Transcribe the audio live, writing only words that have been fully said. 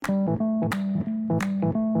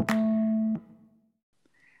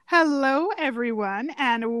Hello, everyone,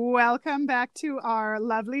 and welcome back to our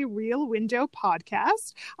lovely Real Window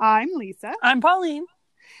podcast. I'm Lisa. I'm Pauline.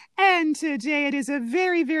 And today it is a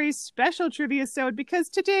very, very special trivia-sode because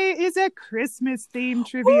today is a Christmas-themed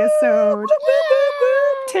trivia-sode.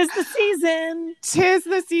 Tis the season. Tis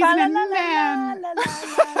the season, and La, la, man. la, la, la,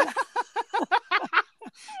 la. Do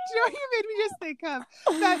you know what you made me just think of?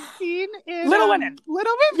 That scene in Little Women.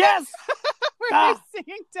 Little Women? Yes. Where they're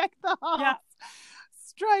singing Deck the Halls. Yeah.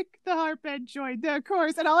 Strike the harp and join the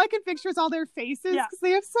chorus. And all I can picture is all their faces because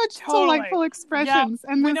they have such Totally. delightful expressions.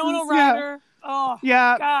 Yeah. And Winona Ryder. Oh,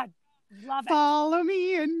 yeah. God. Love it. Follow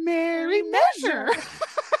me in merry measure.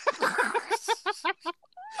 We're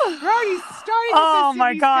already starting. Oh,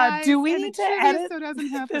 my God. Guys, Do we need to edit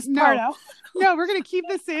this part out? No, we're going to keep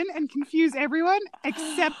this in and confuse everyone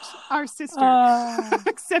except our sister.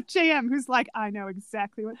 Except JM, who's like, I know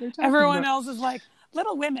exactly what they're talking about. Everyone else is like,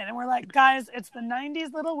 Little Women. And we're like, guys, it's the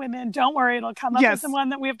 90s Little Women. Don't worry. It'll come up with someone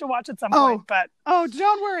that we have to watch at some point. But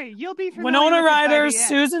don't worry. You'll be familiar Winona with Ryder,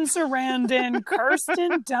 Susan Sarandon,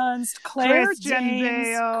 Kirsten Dunst, Claire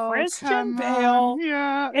James, Christian Bale.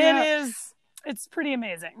 It's pretty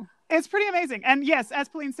amazing. It's pretty amazing. And yes, as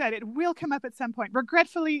Pauline said, it will come up at some point.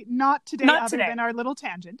 Regretfully, not today, than our little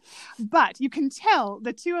tangent. But you can tell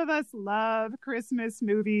the two of us love Christmas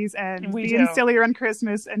movies and being sillier on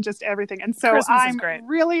Christmas and just everything. And so I'm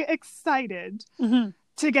really excited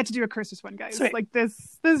to get to do a Christmas one, guys. Sweet. Like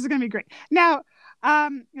this is going to be great. Now,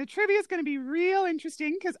 the trivia is going to be real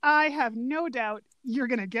interesting because I have no doubt you're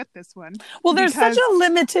going to get this one. Well, there's such a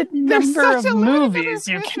limited number of movies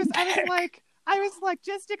you can pick. I was like,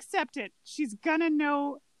 just accept it. She's gonna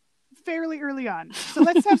know fairly early on. So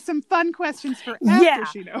let's have some fun questions for after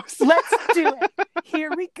she knows. Let's do it.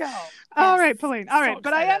 Here we go. All right, Pauline. All right. So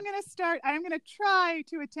but I am going to start. I am going to try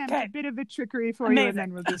to attempt a bit of a trickery for you, and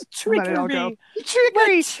then we'll just let it all go.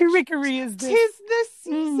 Trickery. What trickery is this? Tis the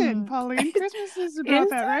season, Pauline. Christmas is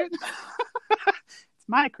about that, right? It's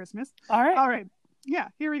my Christmas. All right. All right. Yeah,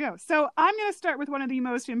 here we go. So I'm going to start with one of the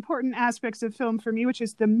most important aspects of film for me, which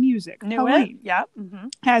is the music. Pauline, yeah.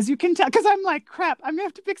 As you can tell, because I'm like, crap, I'm going to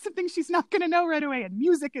have to pick something she's not going to know right away, and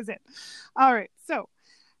music is it. All right, so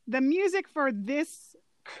the music for this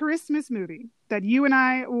Christmas movie that you and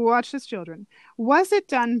I watched as children, was it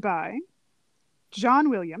done by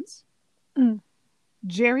John Williams,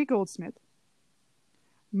 Jerry Goldsmith,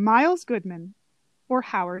 Miles Goodman, or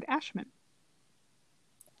Howard Ashman?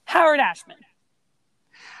 Howard Ashman.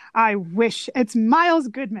 I wish. It's Miles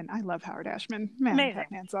Goodman. I love Howard Ashman. Man, amazing.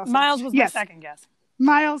 That man's awesome. Miles was my second guess.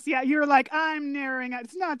 Miles, yeah, you're like, I'm narrowing out.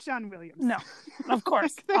 It's not John Williams. No, of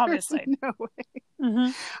course, obviously. No way.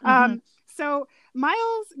 So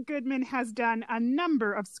Miles Goodman has done a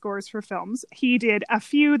number of scores for films. He did a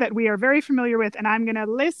few that we are very familiar with, and I'm going to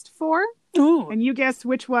list 4. Ooh. And you guess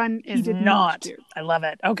which one he did not do. I love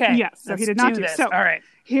it. Okay. Yes, so he did not do this. So, all right.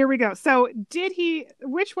 Here we go. So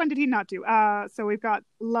which one did he not do? So we've got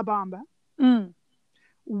La Bamba.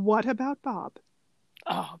 What About Bob?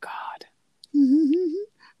 Oh, God.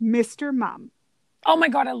 Mr. Mom. Oh, my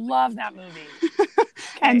God. I love that movie.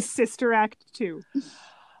 And Sister Act 2.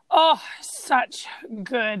 Oh, such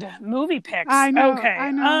good movie picks. I know. Okay.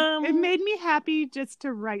 I know. It made me happy just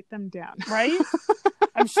to write them down. Right?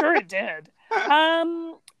 I'm sure it did.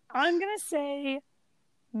 I'm going to say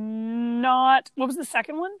not. What was the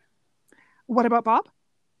second one? What About Bob?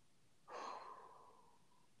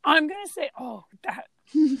 I'm going to say, that.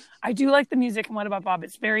 I do like the music in What About Bob.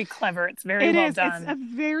 It's very clever. It's very well done. It's a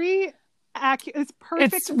very accurate. It's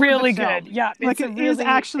perfect. It's really good. Yeah. It is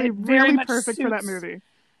actually really perfect for that movie.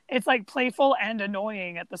 It's like playful and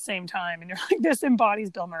annoying at the same time. And you're like, this embodies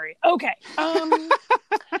Bill Murray. Okay.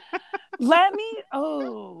 Let me,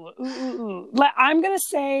 I'm going to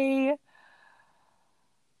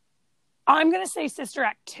say Sister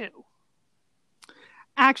Act 2.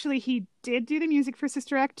 Actually, he did do the music for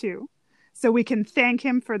Sister Act 2. So we can thank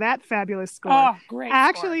him for that fabulous score. Oh, great.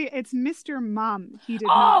 Actually, it's Mr. Mom. He did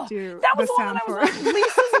not do that was the one that I was like,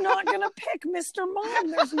 Lisa's not going to pick Mr. Mom.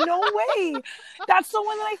 There's no way. That's the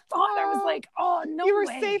one that I thought. I was like, no way. You were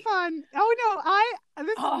safe on. Oh, no.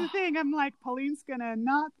 This is the thing. I'm like, Pauline's going to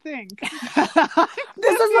not think. This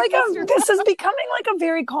is becoming like a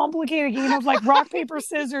very complicated game of like rock, paper,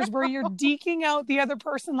 scissors where you're deking out the other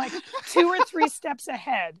person like 2 or 3 steps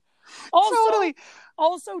ahead.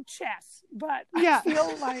 Also chess, but I feel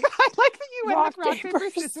like I like that you went rock, with rock, paper,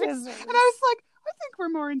 scissors. And I was like, I think we're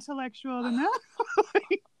more intellectual than that.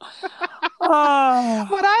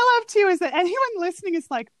 What I love too is that anyone listening is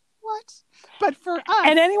like, what? But for us,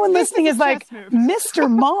 and anyone listening is like, Mr.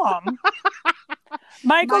 Mom.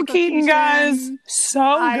 Michael Keaton, guys,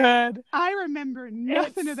 so good. I remember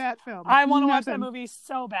nothing of that film. I want to watch that movie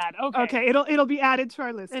so bad. Okay, it'll be added to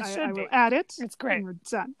our list. I will add it. It's great. And we're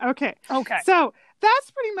done. Okay. Okay. So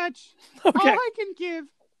that's pretty much all I can give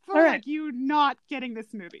for like you not getting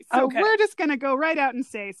this movie. So we're just gonna go right out and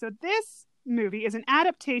say, so this movie is an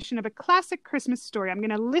adaptation of a classic Christmas story. I'm going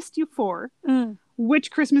to list you 4. Which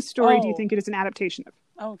Christmas story do you think it is an adaptation of?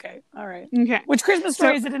 Okay. All right. Okay. Which Christmas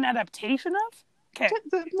story is it an adaptation of? Okay.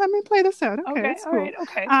 Let me play this out. Okay. Okay. Cool. All right.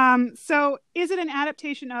 Okay. So is it an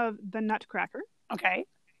adaptation of The Nutcracker? Okay.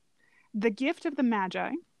 The Gift of the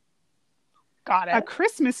Magi? Got it. A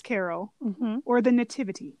Christmas Carol? Or The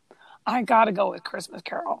Nativity? I gotta go with Christmas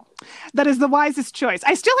Carol. That is the wisest choice.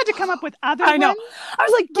 I still had to come up with other ones. I know. I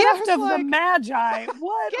was like, Gift of the Magi.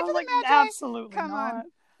 What? Gift of the Magi? Absolutely come not. On.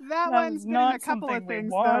 That one's been in a couple of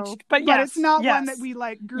things, though. But it's not one that we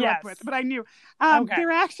grew up with. But I knew. They're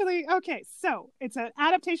actually so it's an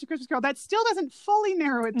adaptation of Christmas Carol. That still doesn't fully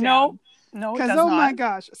narrow it down. No, because my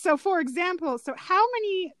gosh. So for example, how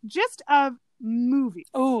many just of movies?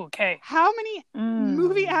 Oh, okay. How many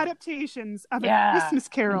movie adaptations of A Christmas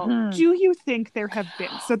Carol do you think there have been?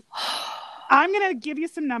 So I'm going to give you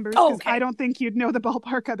some numbers because I don't think you'd know the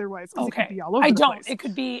ballpark otherwise. Because it could be all over the place. It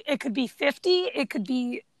could be 50. It could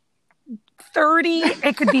be 30.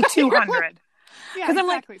 It could be 200. Because I'm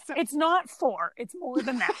like, so, it's not 4. It's more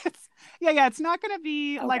than that. It's not going to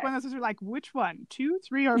be like one of those are like, which one? 2,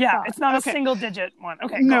 3, or 5? Yeah, it's not a single digit one.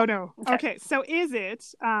 Okay. No. Okay. So is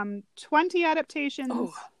it 20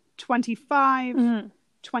 adaptations, 25,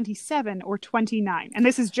 27, or 29? And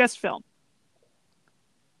this is just film.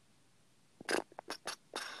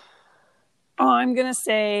 I'm going to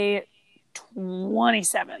say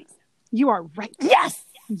 27. You are right. Yes!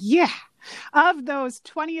 Yeah. Of those,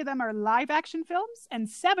 20 of them are live action films and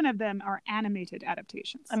 7 of them are animated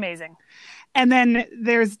adaptations. Amazing. And then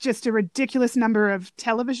there's just a ridiculous number of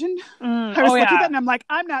television. I was looking at that and I'm like,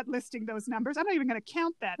 I'm not listing those numbers. I'm not even going to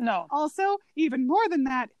count that. No. Also, even more than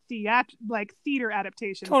that, theater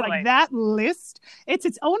adaptations. Totally. Like that list, it's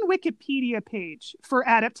its own Wikipedia page for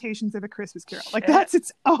adaptations of A Christmas Carol. Like that's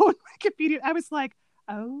its own Wikipedia. I was like,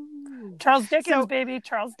 oh, Charles Dickens, baby.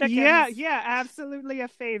 Charles Dickens. Yeah, absolutely a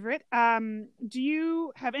favorite. Do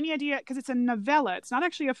you have any idea? Because it's a novella. It's not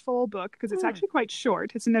actually a full book because it's actually quite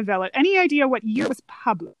short. It's a novella. Any idea what year it was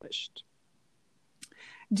published?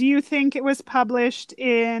 Do you think it was published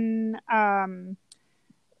in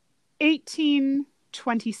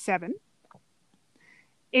 1827,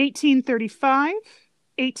 1835,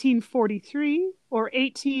 1843, or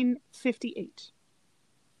 1858?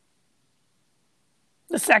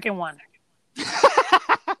 The second one.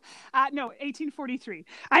 No, 1843.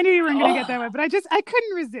 I knew you weren't going to get that one, but I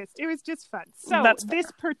couldn't resist. It was just fun. So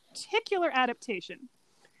this particular adaptation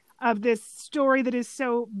of this story that is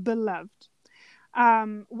so beloved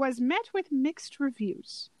was met with mixed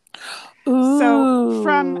reviews. Ooh. So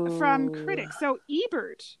from critics. So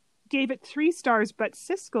Ebert gave it 3 stars, but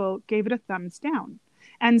Siskel gave it a thumbs down.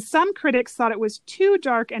 And some critics thought it was too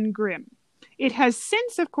dark and grim. It has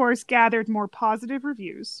since, of course, gathered more positive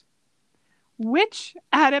reviews. Which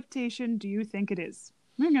adaptation do you think it is?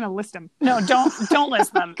 I'm going to list them. No, don't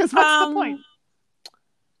list them. Because what's the point?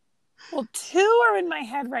 Well, 2 are in my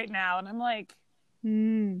head right now, and I'm like,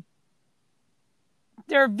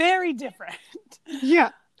 they're very different.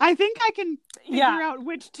 Yeah, I think I can figure out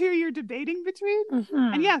which 2 you're debating between.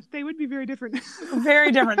 And they would be very different.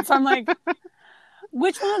 Very different. So I'm like,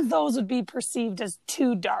 which one of those would be perceived as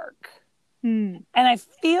too dark? And I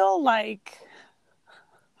feel like,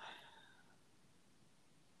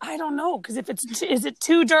 I don't know, because is it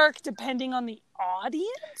too dark depending on the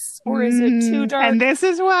audience, or is it too dark? And this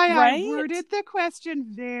is why I worded the question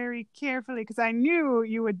very carefully, because I knew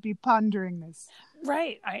you would be pondering this.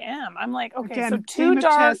 Right, I am. I'm like, okay, again, so too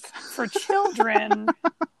dark for children,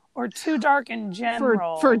 or too dark in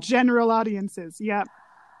general for general audiences. Yep.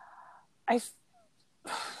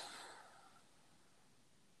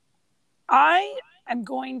 I am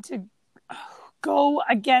going to go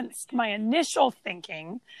against my initial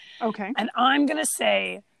thinking. Okay. And I'm going to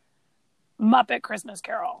say Muppet Christmas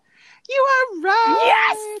Carol. You are right.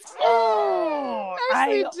 Yes. Oh,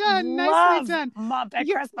 nicely done. Nicely done. Muppet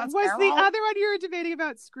Christmas Carol. Was the other one you were debating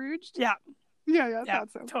about Scrooged? Yeah. Yeah, I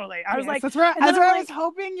thought so. Totally. I was like, that's where I was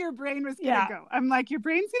hoping your brain was going to go. I'm like, your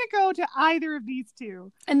brain's going to go to either of these 2.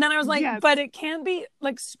 And then I was like, but it can be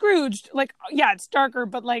like Scrooged. Like, it's darker,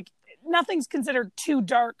 but like, nothing's considered too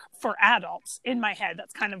dark for adults in my head.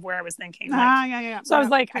 That's kind of where I was thinking. Like, So I was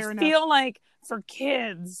like, I feel like for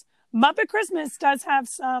kids, Muppet Christmas does have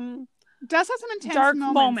some does have some intense dark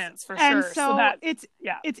moments for and sure. So that it's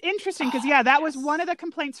interesting because that was one of the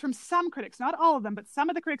complaints from some critics, not all of them, but some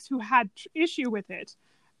of the critics who had issue with it.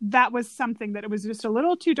 That was something that it was just a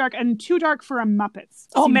little too dark and too dark for a Muppets.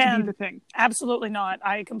 Oh man, to be the thing. Absolutely not.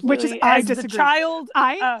 I completely. Which is I disagree. The child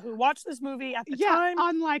who watched this movie at the time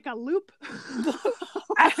on like a loop.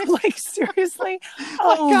 Like seriously,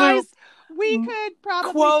 guys, we could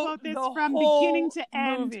probably quote this from beginning to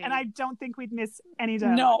end, movie. And I don't think we'd miss any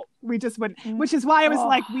dialogue. No, we just wouldn't. Which is why I was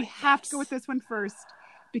like, we have to go with this one first.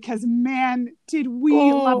 Because man, did we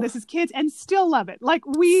love this as kids and still love it. Like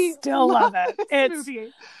we still love it. It's movie.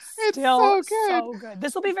 It's so good.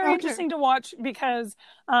 This will be very interesting to watch because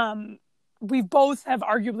we both have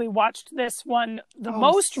arguably watched this one the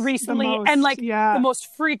most recently and the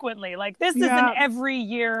most frequently. Like this is an every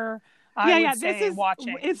year I would say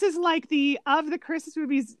watching. This is like the Christmas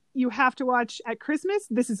movies you have to watch at Christmas.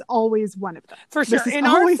 This is always one of them. For sure. In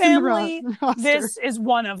our family, this is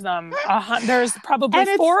one of them. There's probably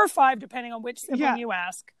 4 or 5, depending on which sibling you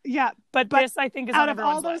ask. Yeah. But this, I think, is on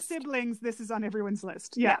everyone's list. Out of all those siblings, this is on everyone's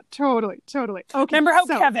list. Yeah. Totally. Okay. Remember how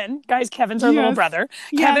Kevin's our little brother.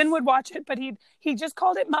 Kevin would watch it, but he just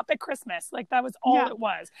called it Muppet Christmas. Like, that was all it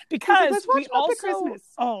was. Because we also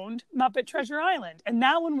owned Muppet Treasure Island. And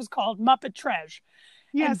that one was called Muppet Treasure.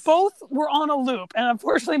 Yes. And both were on a loop. And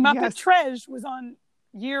unfortunately, Muppet Treasure was on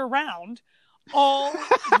year-round all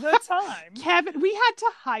the time. Kevin, we had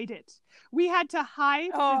to hide it. We had to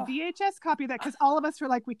hide the VHS copy of that because all of us were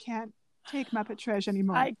like, we can't take Muppet Treasure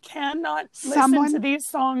anymore. I cannot listen to these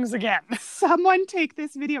songs again. Someone take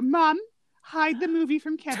this video. Mom, hide the movie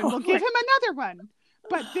from Kevin. We'll give him another one.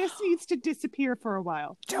 But this needs to disappear for a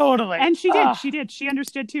while. Totally. And she did. She did. She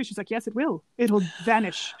understood too. She's like, yes, it will. It'll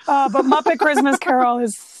vanish. But Muppet Christmas Carol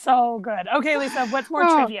is so good. Okay, Lisa, what's more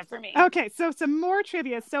trivia for me? Okay, so some more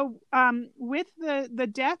trivia. So with the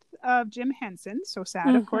death of Jim Henson, so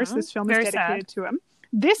sad, of course, this film is dedicated to him.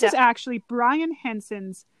 This is actually Brian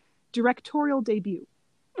Henson's directorial debut.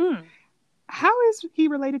 How is he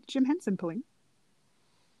related to Jim Henson, Pauline?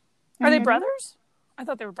 Are they brothers? I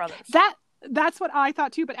thought they were brothers. That's what I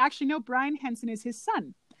thought too, but actually no, Brian Henson is his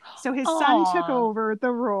son. So his son took over the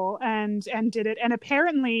role and did it. And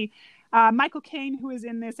apparently Michael Caine, who is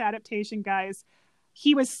in this adaptation, guys,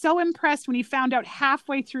 he was so impressed when he found out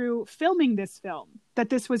halfway through filming this film that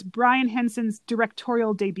this was Brian Henson's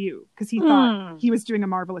directorial debut because he thought he was doing a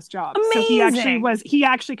marvelous job. Amazing. So he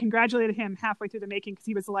actually congratulated him halfway through the making because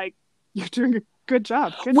he was like, you're doing a good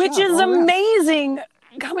job. Which is amazing.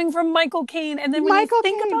 Coming from Michael Caine, and then when you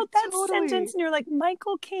think about that sentence, and you're like,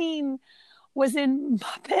 Michael Caine was in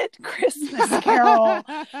Muppet Christmas Carol.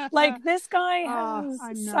 Like, this guy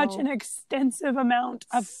has such an extensive amount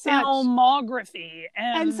of filmography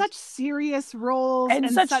and such serious roles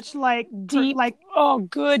and such like deep,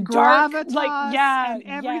 good dark, gravitas, and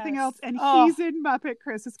everything else. And he's in Muppet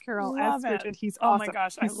Christmas Carol as Scrooge, and he's awesome. Oh my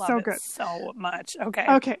gosh, I love it so much.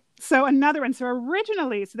 Okay. So another one. So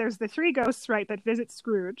originally, there's the 3 ghosts, right, that visit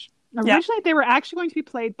Scrooge. Originally, they were actually going to be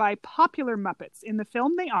played by popular Muppets. In the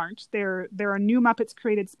film, they aren't. There are new Muppets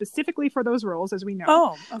created specifically for those roles, as we know.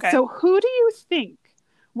 Oh, okay. So who do you think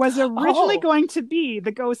was originally going to be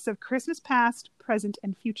the ghosts of Christmas past, present,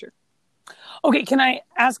 and future? Okay, can I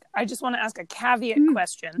ask? I just want to ask a caveat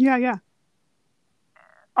question. Yeah.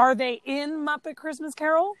 Are they in Muppet Christmas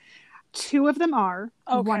Carol? 2 of them are.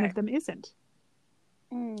 Okay. 1 of them isn't.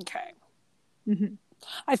 Okay. Mm-hmm.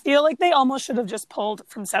 I feel like they almost should have just pulled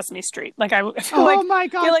from Sesame Street. Like I feel my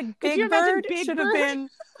God. I feel like Big Bird should have been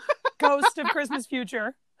Ghost of Christmas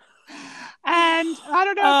Future. And I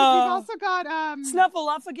don't know, we've also got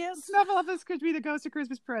Snuffleupagus. Snuffleupagus could be the Ghost of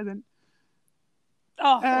Christmas Present.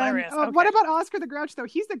 Oh, hilarious. Okay. What about Oscar the Grouch, though?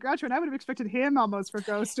 He's the Grouch, and I would have expected him almost for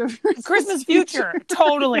Ghost of Christmas Future.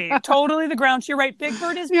 Totally the Grouch. You're right. Big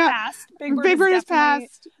Bird is past. Big Bird is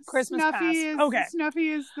past. Christmas Snuffy past. Snuffy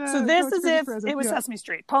is the So this is if it was Sesame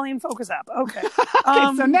Street. Pauline, focus up. Okay.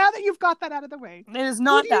 Okay, so now that you've got that out of the way. It is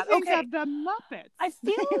not that. Who do you think of the Muppets? I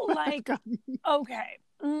feel like... Okay.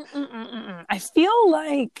 I feel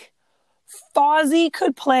like Fozzie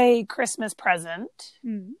could play Christmas Present.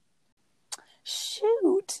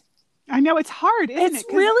 Shoot, I know it's hard, isn't it? It's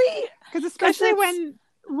really because especially when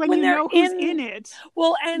you know who's in it.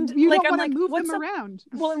 Well, and you don't want to move them around.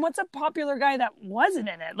 Well, and what's a popular guy that wasn't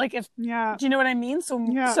in it? Like, do you know what I mean? So,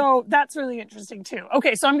 so that's really interesting too.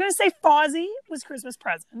 Okay, so I'm going to say Fozzie was Christmas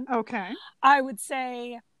Present. Okay, I would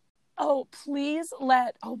say, what's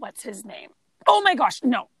his name? Oh my gosh,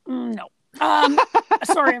 no.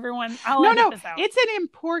 Sorry everyone. I'll edit this out. It's an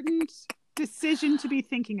important decision to be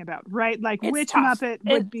thinking about, right? Like It's which tough. Muppet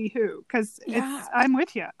would be who? Because Yeah. I'm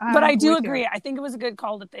with you. But I do agree. I think it was a good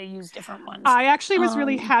call that they used different ones. I actually was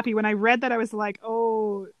really happy when I read that. I was like,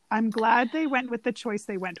 oh, I'm glad they went with the choice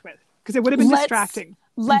they went with, because it would have been distracting.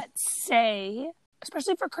 Let's say,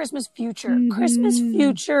 especially for Christmas Future, Christmas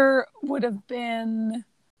Future would have been...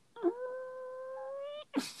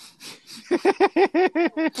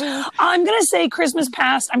 I'm going to say Christmas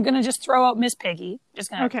Past. I'm going to just throw out Miss Piggy.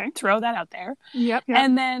 Just going to throw that out there. Yep.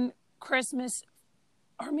 And then Christmas,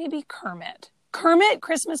 or maybe Kermit. Kermit,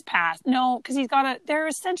 Christmas Past. No, because they're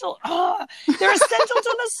essential. They're essential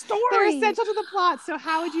to the story. They're essential to the plot. So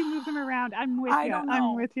how would you move them around? I'm with you.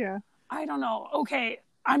 I'm with you. I don't know. Okay.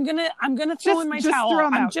 I'm gonna throw in my towel.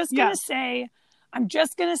 I'm just gonna say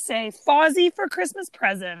Fozzie for Christmas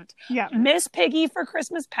Present. Yeah. Miss Piggy for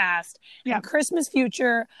Christmas Past. Yeah. And Christmas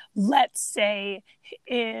Future, let's say,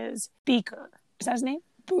 is Beaker. Is that his name?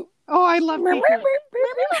 Oh, I love Beaker.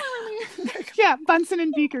 Yeah, Bunsen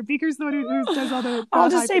and Beaker. Beaker's the one who does all the... I'll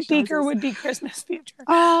just say Beaker would be Christmas Future.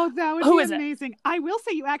 Oh, that would be amazing. I will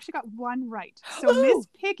say you actually got one right. So Miss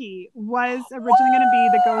Piggy was originally going to be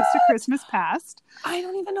the Ghost of Christmas Past. I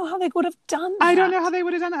don't even know how they would have done that. I don't know how they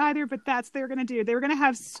would have done it either, but that's what they were going to do. They were going to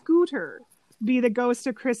have Scooter be the Ghost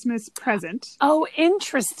of Christmas Present. Oh,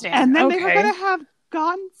 interesting. And then they were going to have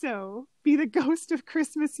Gonzo be the Ghost of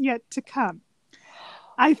Christmas Yet to Come.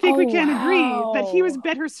 I think we can agree that he was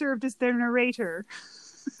better served as their narrator.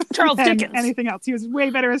 Charles Dickens. Anything else. He was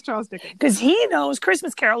way better as Charles Dickens. Because he knows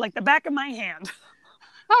Christmas Carol like the back of my hand.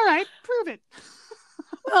 All right, prove it.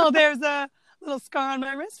 Well, there's a little scar on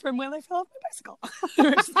my wrist from when I fell off my bicycle.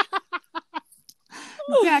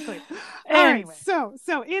 Exactly. Anyway. All right,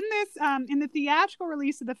 so in this, in the theatrical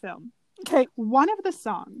release of the film, one of the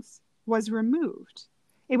songs was removed.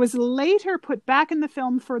 It was later put back in the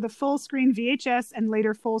film for the full screen VHS and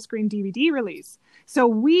later full screen DVD release. So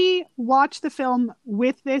we watched the film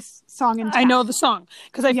with this song intact. I know the song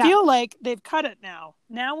because I feel like they've cut it now.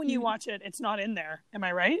 Now when you watch it, it's not in there. Am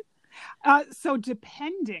I right? So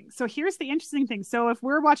depending. So here's the interesting thing. So if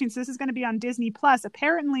we're watching, so this is going to be on Disney Plus.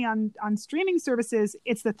 Apparently on streaming services,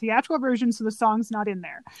 it's the theatrical version, so the song's not in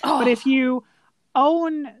there. Oh. But if you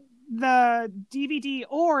own the DVD,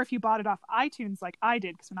 or if you bought it off iTunes like I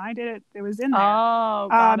did, because when I did it, it was in there. Oh,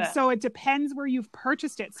 got it. So it depends where you've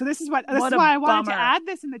purchased it. So this is why I wanted to add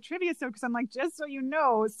this in the trivia. So because I'm like, just so you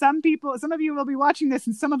know, some of you will be watching this,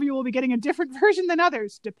 and some of you will be getting a different version than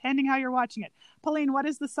others, depending how you're watching it. Pauline, what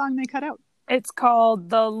is the song they cut out? It's called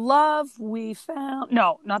The Love We Found.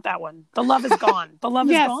 No, not that one. The Love Is Gone. The Love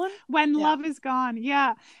Is Gone? When Love Is Gone.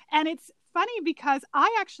 Yeah. And it's funny because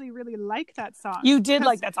I actually really like that song. You did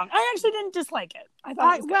like that song. I actually didn't dislike it. I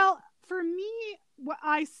thought it was good. Well, for me, what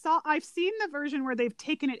I've seen the version where they've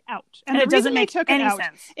taken it out. And it doesn't make any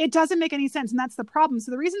sense. It doesn't make any sense. And that's the problem. So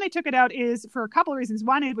the reason they took it out is for a couple of reasons.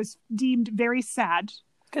 One, it was deemed very sad.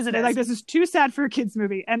 Because this is too sad for a kids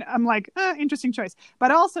movie. And I'm like, interesting choice.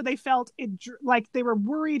 But also they felt they were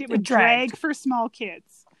worried it would drag for small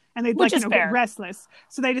kids. And they'd get restless.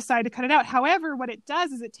 So they decided to cut it out. However, what it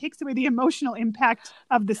does is it takes away the emotional impact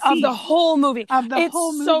of the scene. Of the whole movie. It's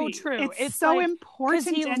so true. It's so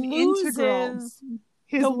important and integral.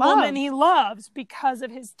 The woman he loves because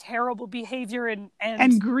of his terrible behavior and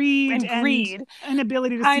greed and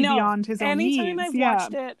inability to see beyond his own needs. Anytime I've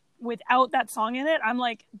watched it without that song in it, I'm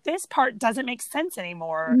like, this part doesn't make sense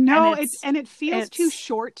anymore. No, it feels too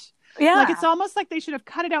short. Yeah. Like it's almost like they should have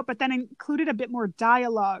cut it out, but then included a bit more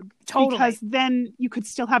dialogue. Totally. Because then you could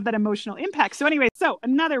still have that emotional impact. So anyway,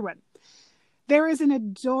 another one. There is an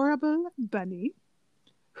adorable bunny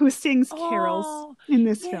who sings carols in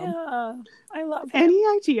this film. I love him. Any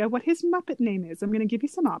idea what his Muppet name is? I'm going to give you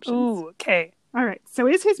some options. Ooh, okay. All right. So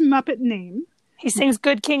is his Muppet name... He sings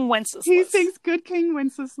Good King Wenceslas. He sings Good King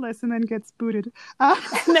Wenceslas and then gets booted. And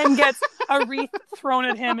then gets a wreath thrown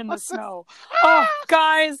at him in the snow. Oh,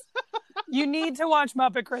 guys, you need to watch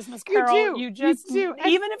Muppet Christmas Carol. You do.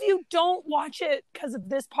 Even if you don't watch it because of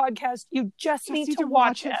this podcast, you just need to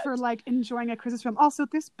watch it for enjoying a Christmas film. Also,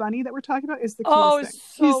 this bunny that we're talking about is the cutest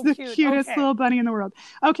thing. So He's the cutest little bunny in the world.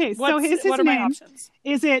 Okay, so his name.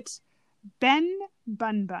 Is it Ben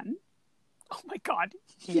Bun Bun? Oh my God.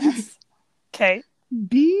 Yes. Okay.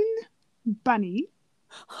 Bean Bunny.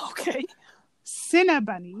 Okay.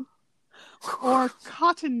 Cinnabunny. Or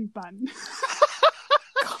Cotton Bun.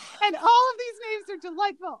 And all of these names are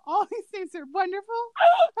delightful. All these names are wonderful.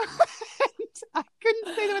 And I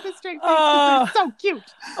couldn't say them with a straight face because they're so cute.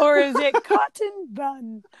 Or is it Cotton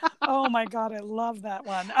Bun? Oh my God, I love that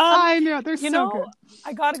one. I know, they're so good.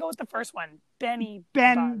 I gotta go with the first one. Ben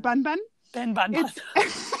Bun Bun? Ben Bun Bun.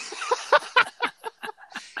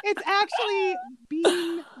 It's actually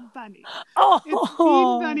Bean Bunny. Oh, it's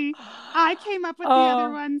Bean Bunny. I came up with the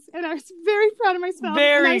other ones, and I was very proud of myself.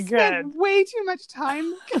 Very and I spent way too much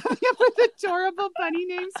time coming up with adorable bunny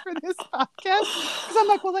names for this podcast because I'm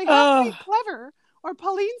like, well, they have to be clever, or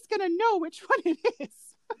Pauline's gonna know which one it is.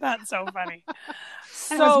 That's so funny.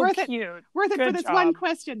 And it was worth cute. Worth it Good for this job. one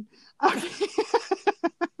question. Okay.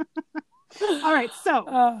 All right,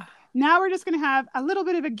 so now we're just going to have a little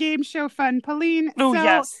bit of a game show fun. Pauline,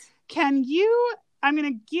 yes. I'm going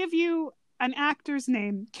to give you an actor's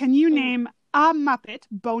name. Can you name a Muppet?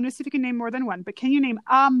 Bonus if you can name more than one, but can you name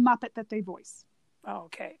a Muppet that they voice? Oh,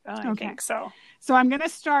 okay. I think so. So I'm going to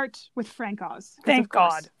start with Frank Oz. Thank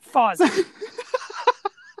God. Fozzie.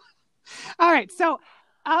 All right, so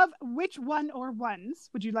of which one or ones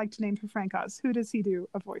would you like to name for Frank Oz? Who does he do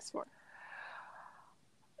a voice for?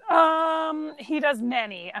 He does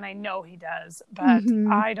many, and I know he does, but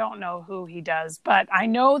I don't know who he does. But I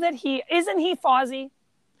know that isn't he Fozzie?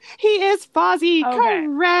 He is Fozzie. Okay.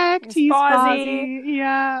 Correct. He's Fozzie.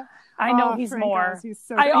 Yeah. I know he's Frank more. Oz, he's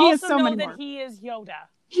so I good. also know that he is Yoda.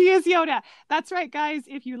 He is Yoda. That's right, guys.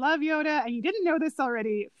 If you love Yoda and you didn't know this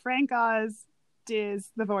already, Frank Oz is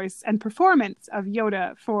the voice and performance of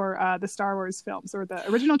Yoda for the Star Wars films or the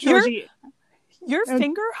original trilogy. Your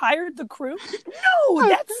finger hired the crew? No,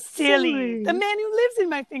 that's silly. The man who lives in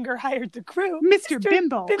my finger hired the crew. Mr.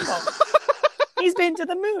 Bimbo. He's been to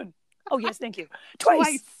the moon. Oh, yes, thank you.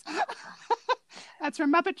 Twice. That's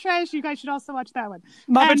from Muppet Treasure. You guys should also watch that one.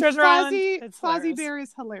 Muppet Treasure Island. Fozzie Bear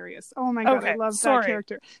is hilarious. Oh my God, I love that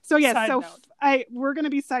character. So yes, we're going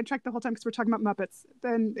to be sidetracked the whole time because we're talking about Muppets.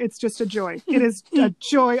 Then it's just a joy. It is a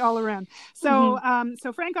joy all around. So,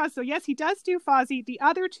 so Frank Oz. So yes, he does do Fozzie. The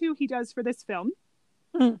other two he does for this film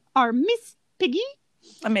are Miss Piggy.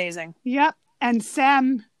 Amazing. Yep, and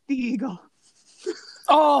Sam the Eagle.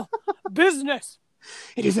 Oh, business.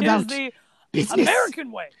 It is about the business.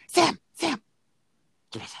 American way. Sam.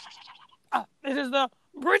 It is the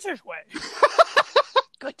British way.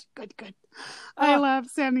 Good. I love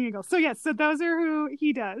Sam the Eagle. So yes, so those are who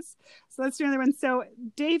he does. So let's do another one. So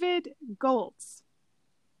David Goltz.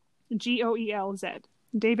 Goelz.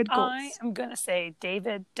 David Goltz. I am going to say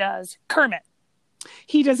David does Kermit.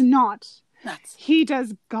 He does not. Nuts. He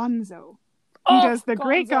does Gonzo. He does the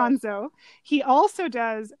great Gonzo. He also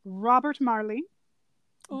does Robert Marley.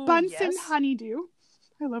 Bunsen Honeydew.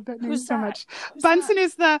 I love that name so much. Bunsen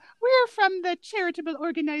is we're from the charitable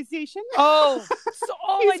organization. Oh,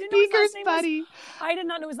 I didn't know his Beaker's last name buddy. I did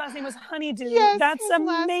not know his last name was Honeydew. Yes, that's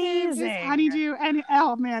amazing. Honeydew, and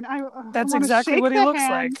man, that's exactly what he looks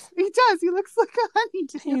like. He does. He looks like a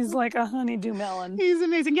honeydew. He's like a honeydew melon. He's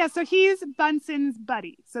amazing. Yeah, so he's Bunsen's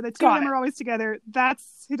buddy. So the two of them are always together.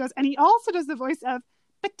 That's he does, and he also does the voice of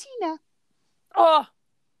Bettina. Oh,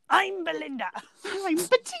 I'm Belinda. I'm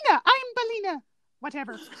Bettina. I'm Belina.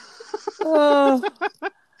 Whatever. God,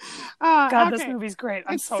 this movie's great.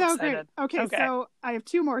 I'm so excited. Great. Okay, so I have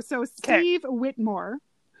two more. So Steve Whitmore,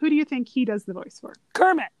 who do you think he does the voice for?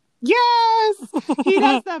 Kermit. Yes! He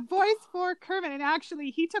does the voice for Kermit. And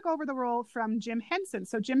actually, he took over the role from Jim Henson.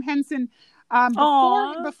 So Jim Henson,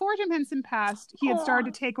 before Jim Henson passed, he had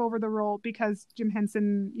started to take over the role because Jim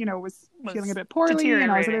Henson, was feeling a bit poorly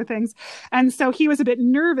and all those other things. And so he was a bit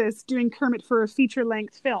nervous doing Kermit for a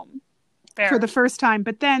feature-length film. For the first time.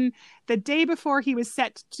 But then the day before he was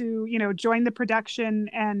set to, join the production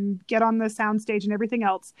and get on the soundstage and everything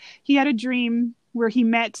else, he had a dream where he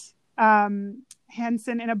met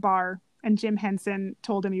Henson in a bar, and Jim Henson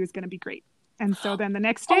told him he was going to be great. And so then the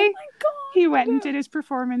next day, he went and did his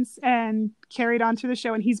performance and carried on through the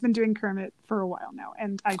show. And he's been doing Kermit for a while now.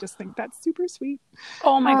 And I just think that's super sweet.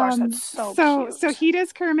 Oh my gosh, that's so cute. So he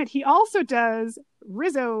does Kermit. He also does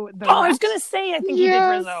Rizzo the Rat. I was going to say, I think he did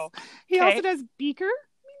Rizzo. He also does Beaker.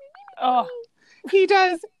 Oh. He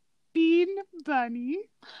does Bean Bunny.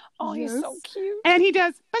 Oh, he's so cute. And he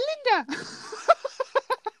does Belinda.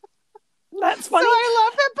 That's funny. So I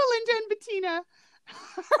love that Belinda and Bettina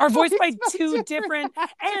are voiced by two different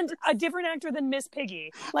and a different actor than Miss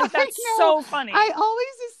Piggy. Like, that's so funny. I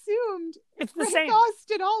always assumed it's the same. Oz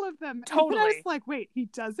did all of them. Totally. And I was like, wait, he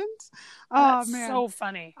doesn't? That's man. So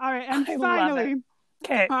funny. All right, and finally,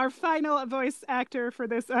 our final voice actor for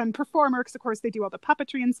this and performer, because of course they do all the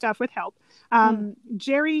puppetry and stuff with help,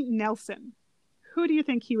 Jerry Nelson. Who do you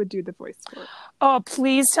think he would do the voice for? Oh,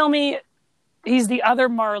 please tell me he's the other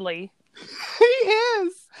Marley. He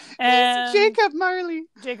is. He's Jacob Marley.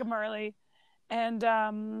 And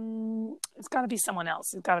it's got to be someone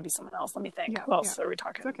else. Let me think. Who else are we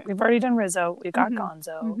talking? Okay. We've already done Rizzo. We got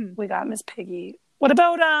Gonzo. We got Miss Piggy. What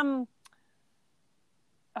about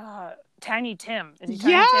Tiny Tim. Is he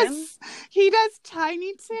Tiny Tim? Yes, he does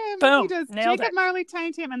Tiny Tim. Boom. He does Nailed Jacob it. Marley,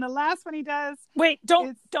 Tiny Tim, and the last one he does. Wait,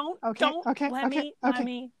 don't. Okay. Let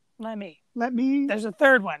me. There's a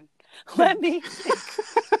third one. Let me think.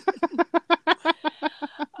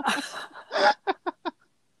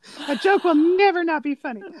 A joke will never not be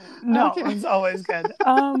funny. No, it's always good.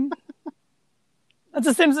 That's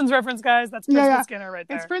a Simpsons reference, guys. That's Principal Skinner right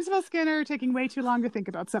there. It's Principal Skinner taking way too long to think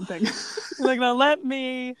about something. Like, no, let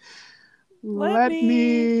me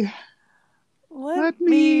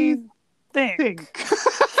think.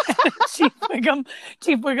 Chief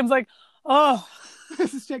Wiggum's like, oh,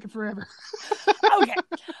 this is taking forever. Okay.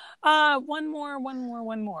 One more.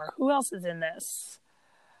 Who else is in this?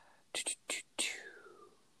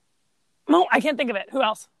 No, I can't think of it. Who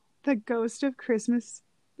else? The Ghost of Christmas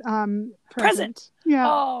Present. Yeah.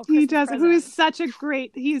 Oh, he does. Present. Who is such a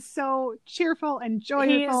great. He's so cheerful and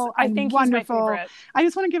joyful and wonderful. He's my favorite. I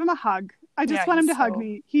just want to give him a hug. I just want him to hug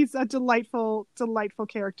me. He's a delightful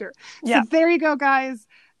character. Yeah. So there you go, guys.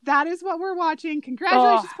 That is what we're watching.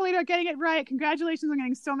 Congratulations, Polito, getting it right. Congratulations on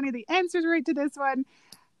getting so many of the answers right to this one.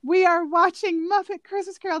 We are watching Muppet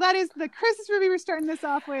Christmas Carol. That is the Christmas movie we're starting this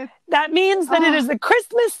off with. That means that it is the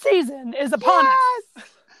Christmas season is upon us.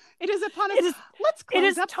 It is upon us. Let's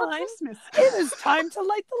close up for Christmas. It is time to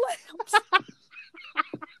light the lamps.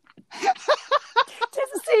 'Tis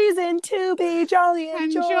a season to be jolly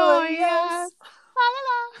and joyous.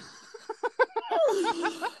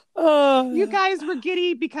 You guys were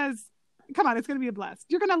giddy because, come on, it's going to be a blast.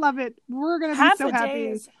 You're going to love it. We're going to be so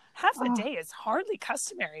happy. Half the day is hardly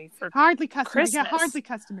customary for Christmas. Yeah, hardly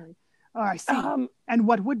customary. Oh, I see. And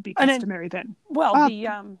what would be customary then? Well,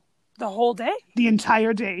 the whole day. The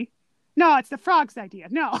entire day. No, it's the frog's idea.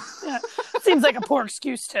 No. Yeah. Seems like a poor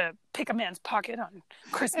excuse to pick a man's pocket on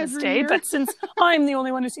Christmas Day. Year. But since I'm the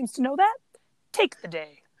only one who seems to know that, take the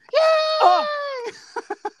day. Yay! Oh.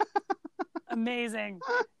 Amazing.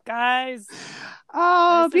 Guys.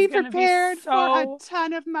 Oh, be prepared for a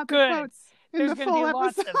ton of Muppet quotes. There's going to be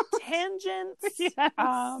lots of tangents. Yes.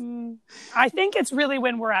 I think it's really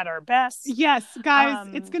when we're at our best. Yes, guys,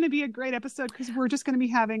 it's going to be a great episode because we're just going to be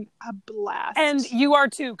having a blast. And you are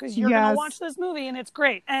too, because you're going to watch this movie and it's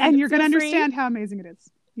great. And you're going to understand how amazing it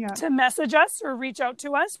is. Yeah. To message us or reach out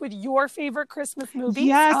to us with your favorite Christmas movies.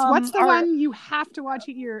 Yes, what's the one you have to watch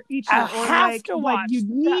each year? Or you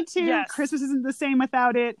need to. Yes. Christmas isn't the same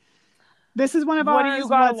without it. This is one of ours.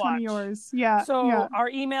 What's one of yours? Yeah. So our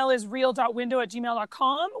email is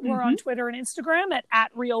real.window@gmail.com. We're on Twitter and Instagram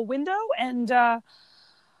at @realwindow. And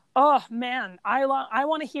oh man, I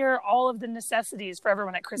want to hear all of the necessities for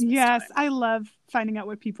everyone at Christmas time. Yes, I love finding out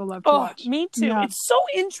what people love to watch. Me too. Yeah. It's so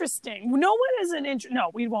interesting. No one is an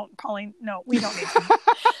No, we won't, Colleen. No, we don't need to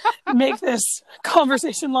make this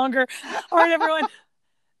conversation longer. All right, everyone.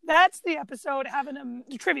 That's the episode.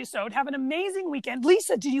 The trivia-sode. Have an amazing weekend.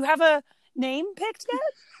 Lisa, did you have a name picked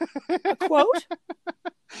yet? A quote?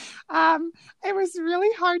 It was really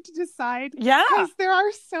hard to decide. Yeah. Because there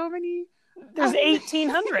are so many. There's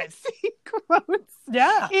 1,800 quotes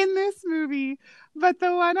in this movie. But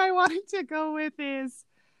the one I wanted to go with is,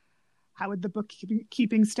 how would the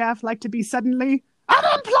bookkeeping staff like to be suddenly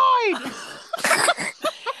unemployed?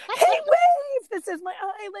 Hey, wave! This is my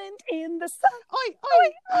island in the sun. Oi, oi,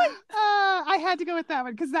 oi. I had to go with that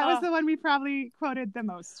one because that was the one we probably quoted the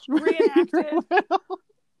most. Reenacted.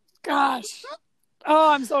 Gosh.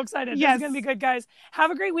 Oh, I'm so excited. Yes. This is going to be good, guys.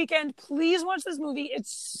 Have a great weekend. Please watch this movie.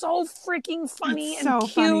 It's so freaking funny and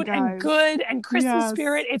cute and good and Christmas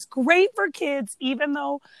spirit. It's great for kids, even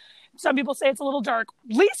though some people say it's a little dark.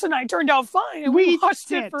 Lisa and I turned out fine, and we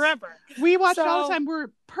watched it forever. We watched it all the time. We're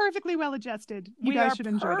perfectly well-adjusted. You guys should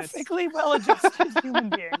enjoy this. Perfectly well-adjusted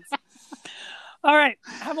human beings. All right.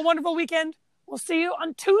 Have a wonderful weekend. We'll see you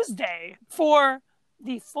on Tuesday for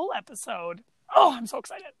the full episode. Oh, I'm so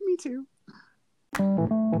excited. Me too.